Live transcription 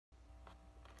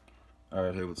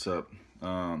Alright, hey, what's up?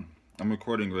 I'm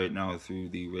recording right now through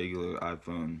the regular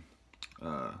iPhone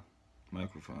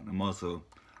microphone. I'm also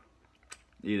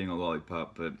eating a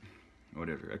lollipop, but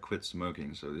whatever. I quit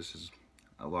smoking, so this is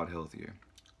a lot healthier.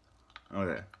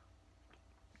 Okay.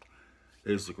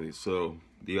 Basically, so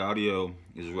the audio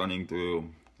is running through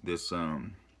this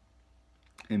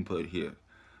input here,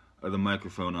 of the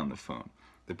microphone on the phone.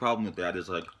 The problem with that is,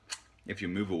 like, if you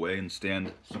move away and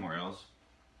stand somewhere else,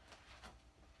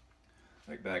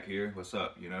 like back here, what's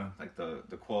up, you know? Like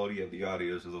the quality of the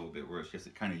audio is a little bit worse. You have to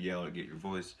kind of yell to get your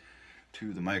voice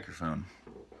to the microphone.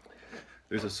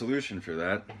 There's a solution for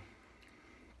that,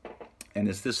 and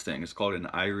it's this thing. It's called an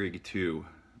iRig 2,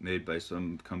 made by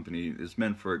some company. It's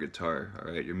meant for a guitar,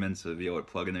 alright? You're meant to be able to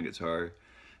plug in a guitar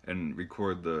and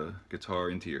record the guitar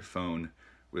into your phone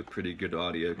with pretty good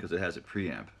audio because it has a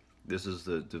preamp. This is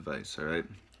the device, alright?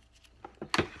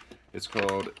 It's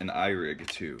called an iRig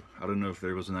 2. I don't know if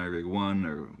there was an iRig 1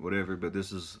 or whatever, but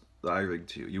this is the iRig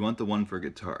 2. You want the one for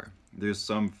guitar. There's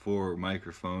some for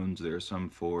microphones, there's some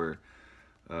for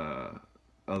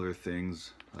other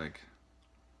things, like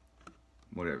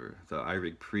whatever. The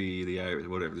iRig Pre, the iRig,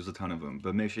 whatever, there's a ton of them.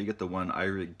 But make sure you get the one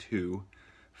iRig 2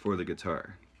 for the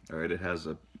guitar. Alright, it has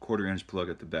a 1/4-inch plug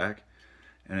at the back,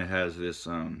 and it has this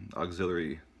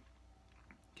auxiliary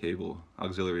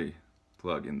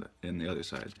plug in the other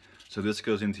side. So this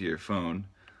goes into your phone,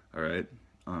 all right?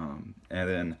 And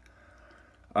then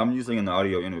I'm using an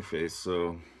audio interface,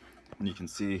 so you can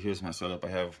see, here's my setup. I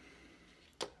have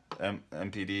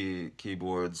MPD,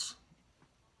 keyboards,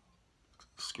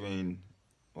 screen,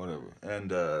 whatever.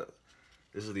 And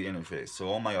this is the interface. So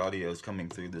all my audio is coming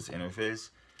through this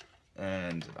interface,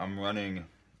 and I'm running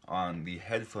on the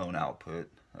headphone output,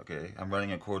 okay? I'm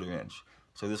running a 1/4-inch.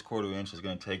 So this 1/4-inch is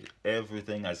going to take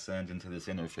everything I send into this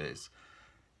interface,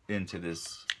 into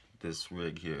this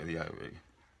rig here, the iRig.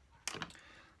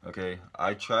 Okay,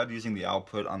 I tried using the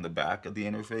output on the back of the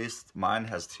interface. Mine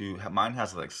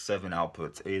has like 7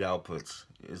 outputs, 8 outputs.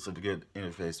 It's a good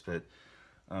interface, but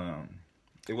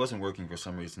it wasn't working for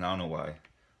some reason. I don't know why.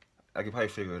 I could probably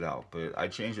figure it out, but I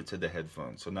changed it to the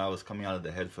headphone. So now it's coming out of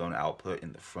the headphone output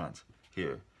in the front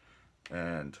here.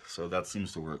 And so that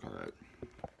seems to work all right.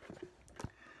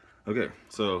 Okay,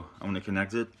 so I'm going to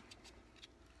connect it.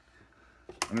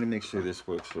 I'm going to make sure this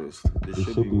works first. This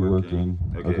should be working.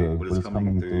 Okay, but it's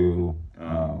coming through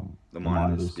the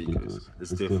monitor speakers. It's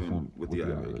different with the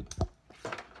iRig.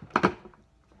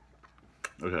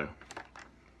 Okay.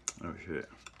 Oh shit.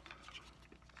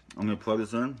 I'm going to plug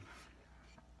this in.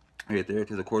 Right there,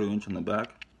 there's a 1/4-inch on the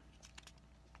back.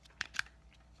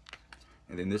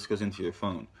 And then this goes into your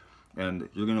phone. And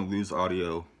you're going to lose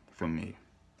audio from me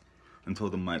until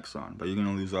the mic's on, but you're going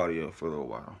to lose audio for a little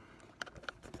while.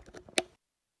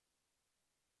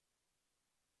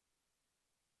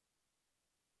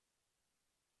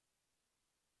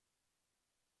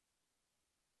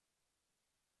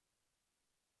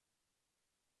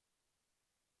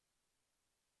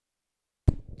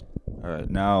 Alright,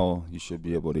 now you should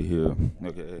be able to hear.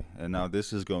 Okay, and now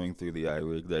this is going through the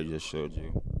iRig that I just showed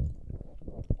you.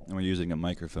 And we're using a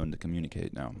microphone to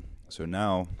communicate now. So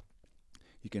now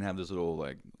you can have this little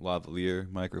like lavalier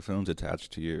microphones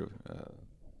attached to your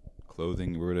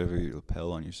clothing or whatever, your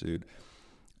lapel on your suit,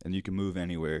 and you can move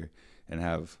anywhere and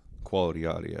have quality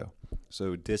audio.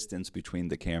 So distance between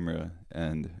the camera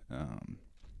and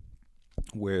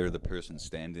where the person's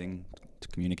standing,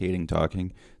 communicating,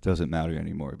 talking, doesn't matter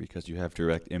anymore because you have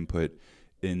direct input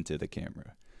into the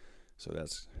camera. So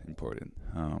that's important.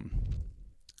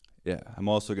 Yeah, I'm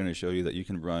also going to show you that you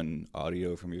can run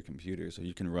audio from your computer. So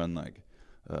you can run like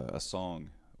a song,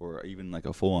 or even like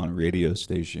a full-on radio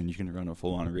station. You can run a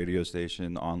full-on radio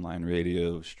station, online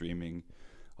radio, streaming,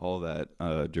 all that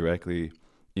directly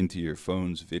into your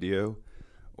phone's video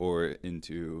or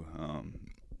into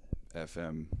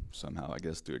FM somehow, I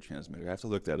guess, through a transmitter. I have to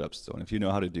look that up still. And if you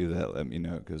know how to do that, let me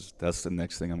know, because that's the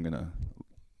next thing I'm going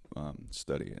to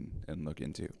study and look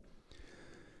into.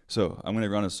 So I'm going to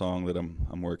run a song that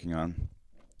I'm working on,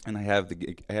 and I have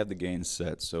the gain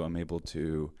set, so I'm able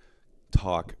to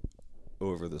talk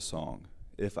over the song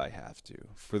if I have to.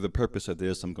 For the purpose of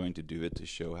this, I'm going to do it to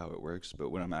show how it works,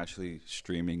 but when I'm actually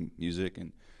streaming music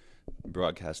and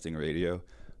broadcasting radio,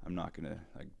 I'm not going to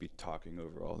like be talking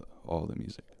over all the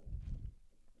music.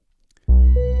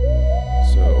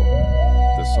 So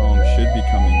the song should be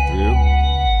coming through,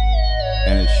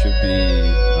 and it should be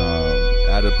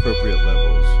at appropriate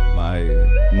levels. My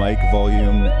mic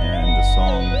volume and the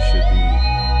song should be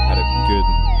at a good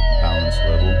balanced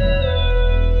level.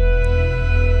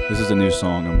 This is a new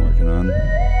song I'm working on.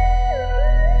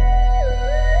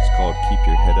 It's called Keep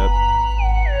Your Head Up,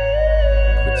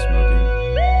 Quit Smoking.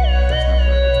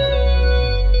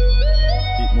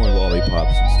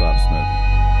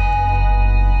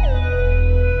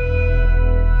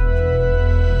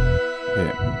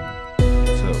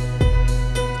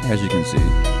 as you can see,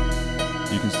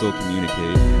 you can still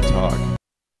communicate and talk.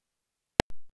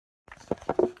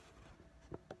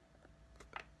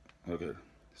 Okay,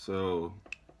 so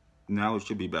now it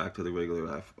should be back to the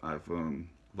regular iPhone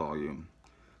volume.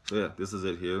 So yeah, this is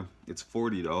it here. It's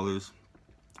 $40.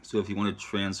 So if you want to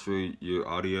transfer your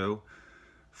audio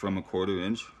from a 1/4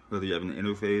 inch, whether you have an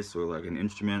interface or like an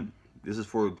instrument, this is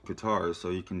for guitars, so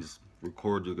you can just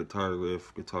record your guitar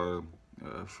riff, guitar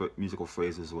musical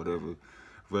phrases, whatever,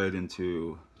 right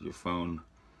into your phone.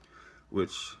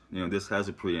 Which, you know, this has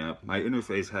a preamp. My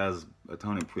interface has a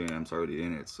ton of preamps already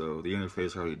in it, so the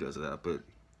interface already does that. But,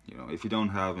 you know, if you don't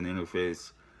have an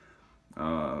interface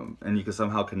and you can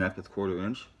somehow connect with 1/4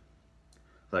 inch,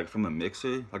 like from a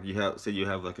mixer, like you have, say you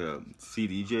have like a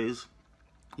CDJs,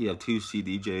 you have 2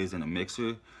 CDJs and a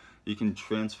mixer, you can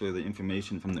transfer the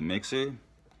information from the mixer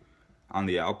on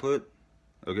the output,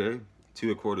 okay, to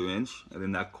a 1/4 inch, and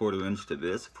then that 1/4 inch to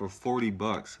this for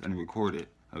 $40 and record it.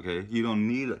 Okay, you don't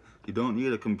need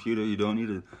a computer, you don't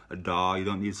need a DAW, you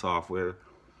don't need software,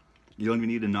 you don't even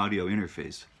need an audio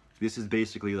interface. This is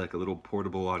basically like a little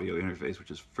portable audio interface, which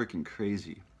is freaking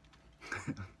crazy.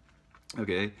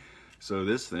 Okay, so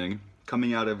this thing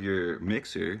coming out of your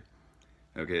mixer,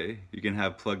 okay, you can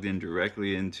have plugged in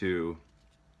directly into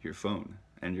your phone,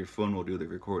 and your phone will do the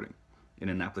recording in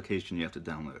an application you have to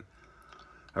download.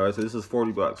 All right, so this is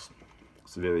 $40.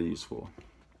 It's very useful.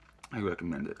 I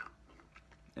recommend it.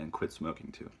 And quit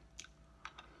smoking too.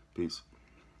 Peace.